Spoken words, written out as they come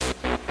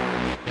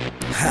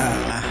Hey,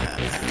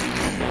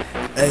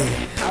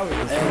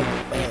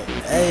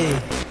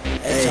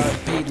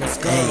 let's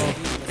go.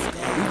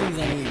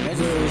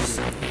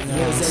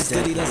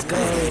 Goodyy, let's go.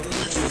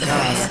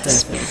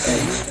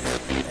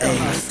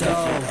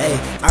 Hey,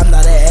 I'm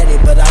not an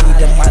addict, but I need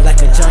the mic like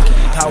a junkie.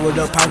 Powered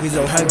up, pockets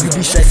on hungry. You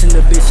be stressing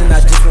the bitch, and I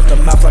just want the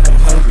mouth like I'm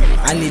hungry.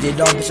 I need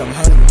it all, bitch, I'm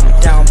hungry.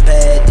 Down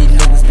bad, these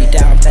niggas be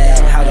down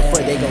bad. How the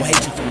fuck they gon'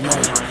 hate you for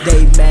money?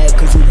 They mad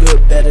cause you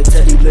look better.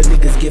 Tell these little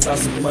niggas give out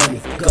some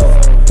money. Go,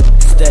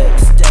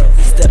 stepper.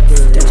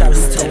 They try to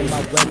tell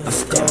my brother.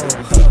 Let's go,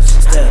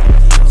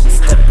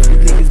 stepper.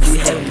 Niggas be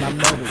hating my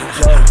mother.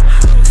 Go,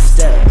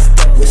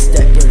 with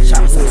stepper.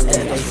 Chops on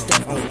step, they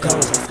step on go.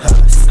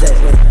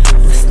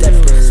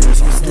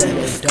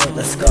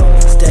 Let's go,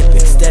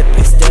 stepping.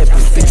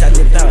 Bitch, I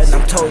dip out and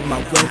I'm told my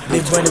way.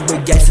 Been running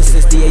with gangsters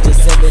since the age of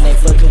 7. Ain't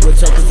fucking with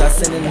chokers, I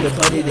send in the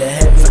buddy to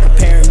heaven.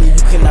 Comparing me,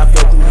 you cannot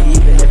fuck with me,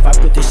 even if I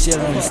put this shit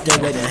on the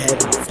stairway to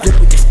heaven. Flip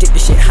with the stick,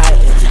 this shit high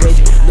and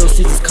ready. Little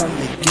shit just come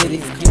and get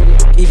it.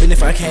 Even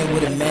if I came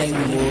with a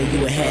manual,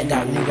 you a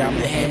handout, nigga,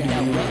 I'ma hand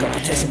you. Got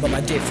protection by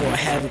my dick for a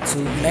habit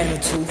too. Man or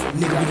two,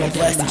 nigga, we gon'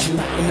 blast at you.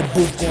 In the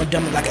booth, going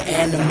dumb like an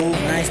animal.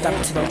 I ain't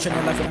stopping till I'm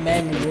training like a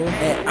manual.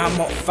 And I'm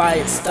on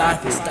fire,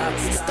 stop it.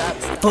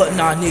 But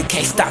nah, nigga,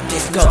 can't stop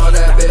this, go. Saw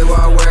that bitch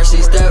while where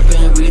she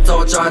steppin'. We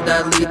told y'all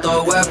that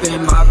lethal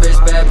weapon. My bitch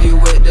baby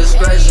with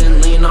discretion.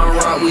 Lean on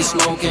rock, we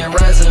smoking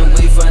resin.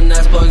 We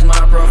finesse plugs,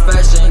 my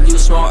profession. You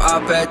smoke,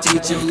 I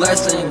teach you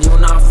lesson. You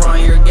not from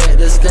here, get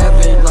the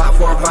steppin'. Block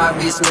 4-5,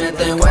 be Smith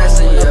and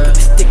Wesson, yeah.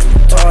 This stick is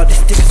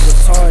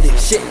retarded.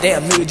 Shit,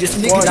 damn, nigga, just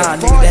nigga. Nah,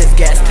 nigga, that's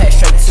gas pack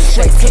straight to the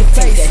face. Can't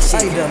take that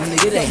shit, dumb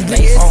nigga. It ain't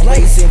late.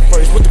 Always in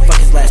first. What the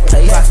fuck is last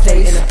place? I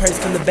stay in the purse,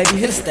 come the baby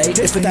hit the stage.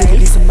 If a nigga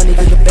need some money,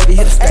 then the baby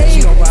hit the stage.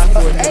 You gon' ride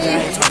for it, nigga.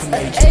 I ain't talking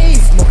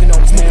major. Smoking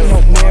on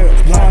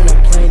marijuana,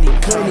 plenty.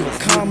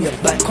 Calm your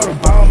black quarter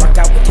bomb. I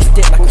got with this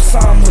stick like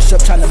Osama. Push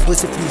up, tryna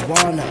bust if you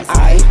wanna.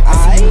 I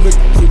see you look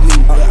with me,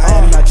 but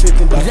I'm not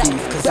tripping about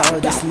beef, cause all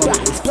of this smoke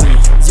is free.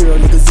 Zero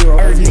niggas, zero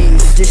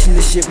earnings. Dishing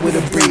this shit with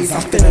a breeze.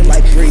 I'm feeling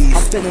like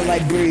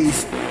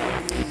breeze.